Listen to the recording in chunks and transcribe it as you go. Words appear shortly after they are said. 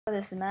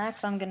This is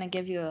Max. I'm going to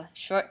give you a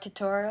short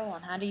tutorial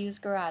on how to use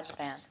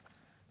GarageBand.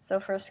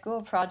 So for a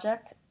school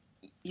project,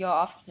 you'll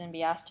often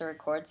be asked to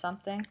record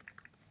something.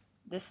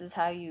 This is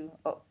how you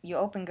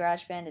open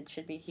GarageBand. It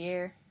should be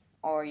here,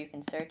 or you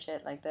can search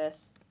it like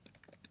this.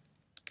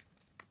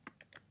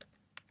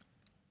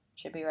 It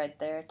should be right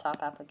there, top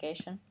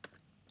application.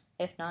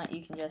 If not,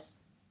 you can just,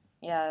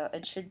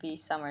 it should be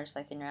somewhere just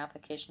like in your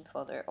application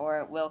folder,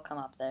 or it will come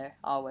up there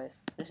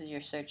always. This is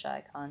your search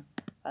icon,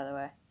 by the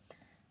way.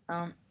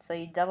 So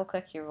you double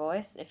click your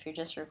voice if you're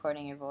just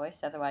recording your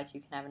voice, otherwise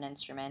you can have an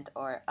instrument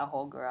or a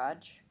whole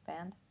garage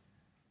band.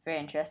 Very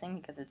interesting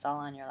because it's all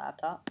on your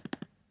laptop.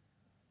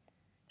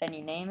 Then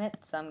you name it,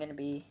 so I'm going to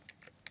be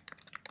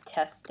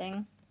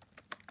testing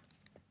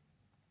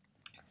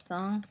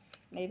song,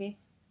 maybe?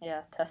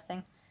 Yeah,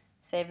 testing.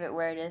 Save it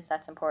where it is,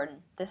 that's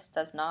important. This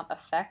does not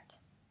affect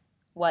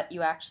what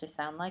you actually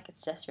sound like,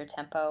 it's just your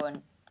tempo,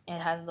 and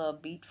it has a little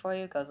beat for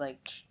you, it goes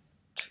like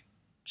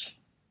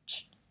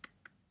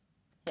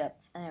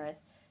yep, anyways.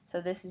 So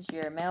this is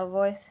your male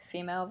voice,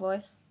 female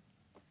voice.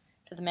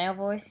 For the male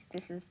voice,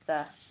 this is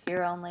the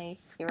here only,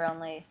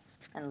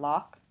 and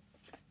lock.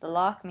 The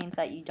lock means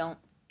that you can't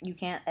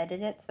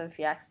edit it, so if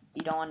you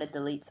don't want to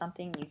delete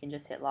something, you can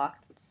just hit lock,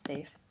 it's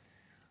safe.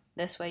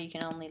 This way you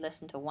can only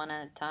listen to one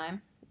at a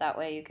time. That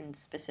way you can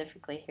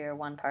specifically hear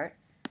one part.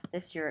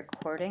 This is your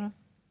recording.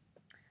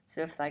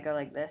 So if I go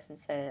like this and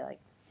say,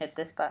 like, hit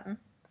this button.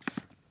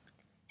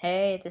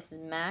 Hey, this is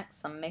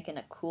Max, I'm making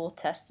a cool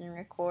testing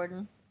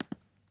recording.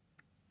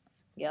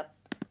 Yep,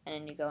 and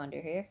then you go under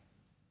here.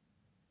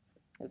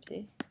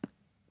 Oopsie.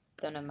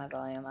 Don't have my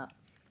volume up.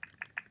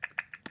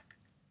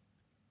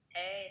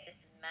 Hey, this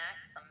is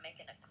Max. I'm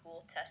making a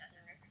cool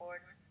testing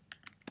recording.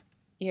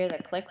 You hear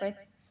that click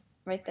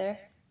right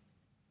there?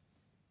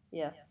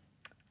 Yeah.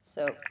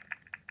 So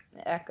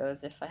it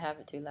echoes if I have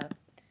it too loud.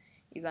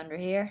 You go under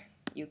here,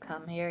 you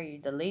come here, you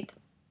delete.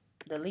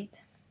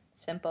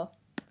 Simple.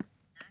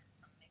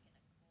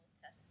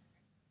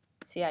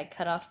 See, I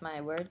cut off my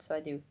word, so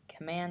I do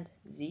Command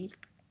Z,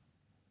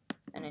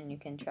 and then you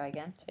can try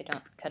again, so I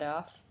don't cut it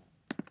off.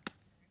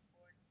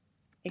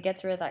 It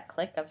gets rid of that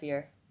click of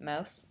your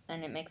mouse,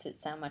 and it makes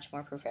it sound much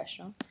more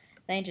professional.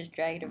 Then you just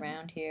drag it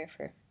around here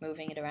for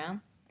moving it around.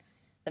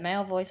 The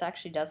male voice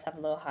actually does have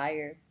a little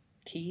higher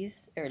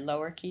keys, or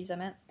lower keys I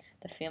meant.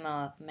 The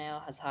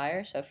male has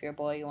higher, so if you're a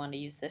boy you want to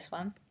use this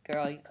one.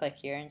 Girl, you click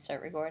here and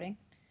start recording.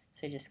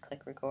 So you just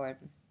click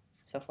record and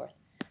so forth.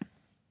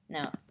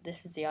 Now,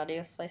 this is the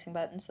audio splicing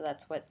button, so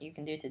that's what you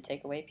can do to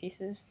take away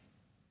pieces,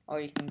 or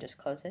you can just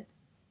close it.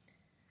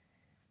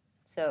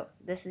 So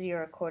this is your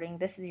recording.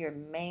 This is your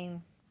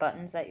main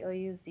buttons that you'll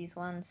use, these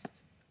ones,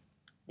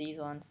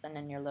 and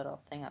then your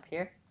little thing up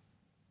here.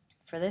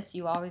 For this,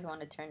 you always want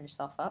to turn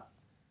yourself up.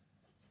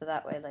 So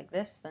that way, like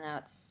this, so now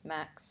it's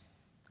max,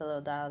 the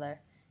little dial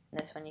there. And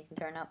this one you can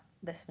turn up,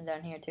 this one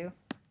down here too.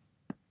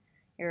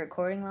 Your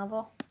recording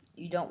level,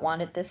 you don't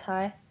want it this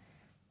high,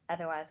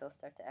 otherwise it'll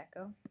start to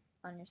echo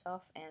on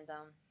yourself, and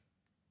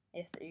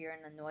if you're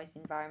in a noisy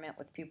environment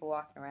with people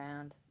walking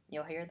around,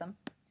 you'll hear them.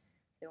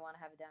 So you want to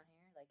have it down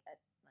here, like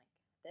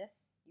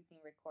this. You can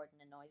record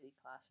in a noisy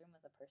classroom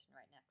with a person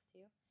right next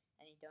to you,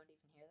 and you don't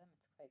even hear them.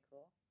 It's quite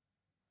cool.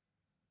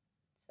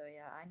 So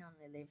yeah, I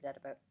normally leave it at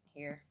about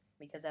here,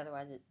 because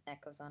otherwise it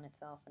echoes on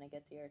itself and it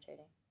gets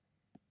irritating.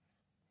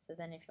 So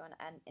then if you want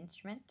to add an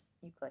instrument,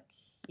 you click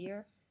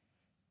here,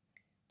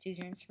 choose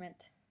your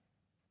instrument.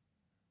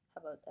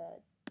 How about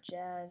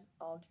jazz,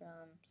 all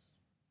drums,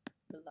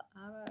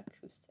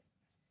 acoustic.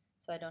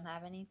 So I don't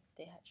have any,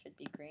 they should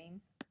be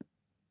green.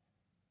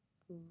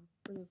 Here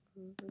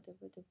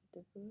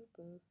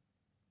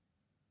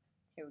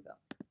we go.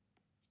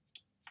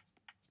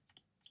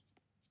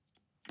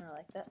 I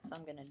like that, so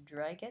I'm going to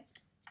drag it.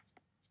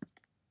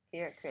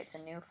 Here it creates a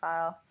new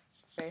file.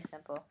 It's very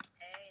simple.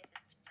 Hey,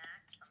 this is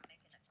Max. I'm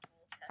making a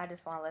cool test. I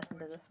just want to listen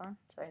to this one,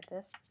 so I hit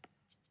this.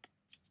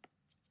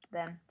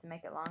 Then, to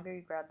make it longer,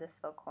 you grab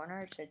this little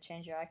corner. It should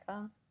change your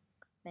icon.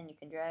 Then you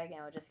can drag, and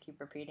it will just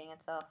keep repeating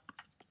itself.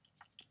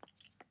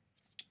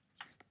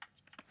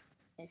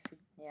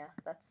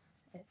 That's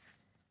it.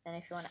 And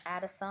if you want to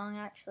add a song,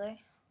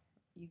 actually,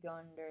 you go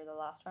under the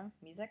last one,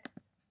 music.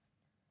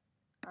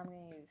 I'm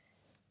going to use,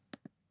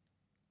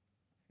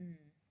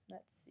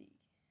 let's see.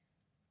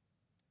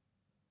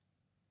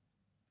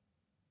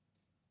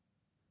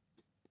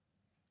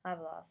 I have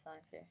a lot of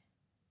songs here.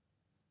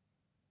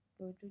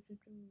 I'm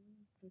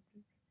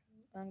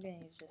going to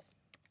use just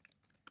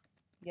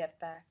Get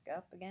Back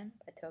Up Again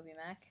by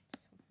TobyMac.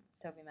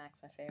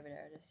 TobyMac's my favorite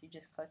artist. You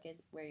just click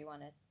it where you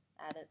want to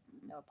add it,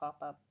 it'll pop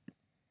up.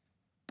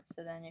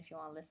 So then if you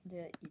want to listen to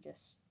it, you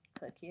just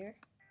click here.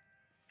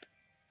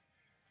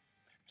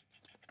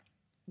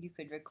 You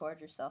could record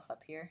yourself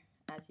up here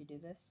as you do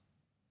this.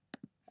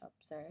 Oh,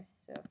 sorry.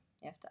 So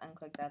you have to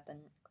unclick that,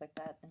 then click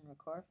that, and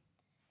record.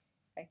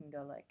 I can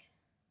go like,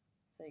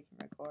 so you can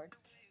record.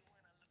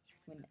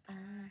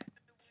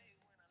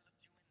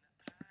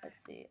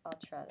 Let's see, I'll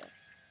try this.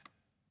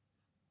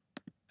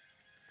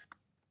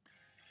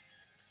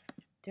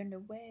 Turned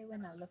away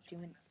when I looked you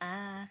in the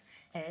eye.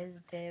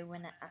 Hesitated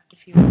when I asked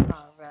if you were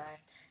alright.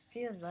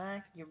 Feels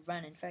like you're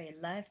running for your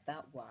life,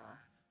 but why?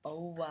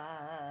 Oh,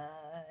 why?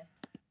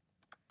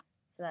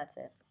 So that's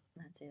it.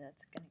 Let's see,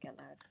 that's gonna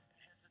get loud.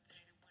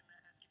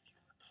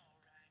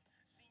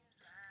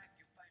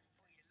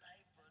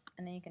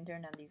 And then you can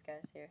turn down these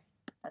guys here.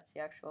 That's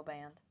the actual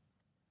band.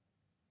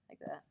 Like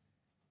that.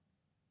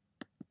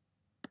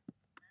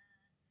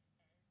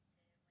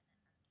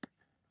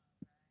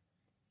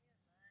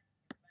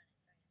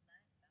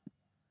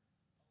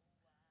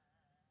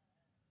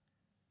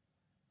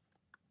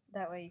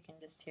 That way you can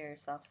just hear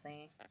yourself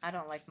singing. I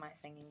don't like my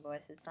singing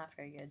voice, it's not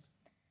very good.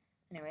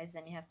 Anyways,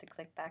 then you have to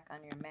click back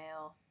on your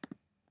male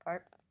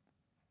part.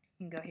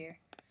 You can go here.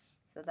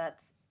 So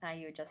that's how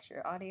you adjust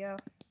your audio.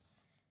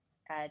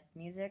 Add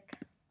music.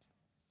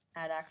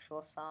 Add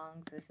actual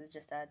songs. This is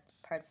just add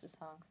parts of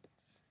songs.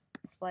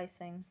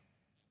 Splicing.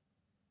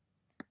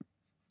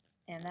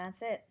 And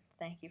that's it.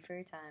 Thank you for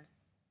your time.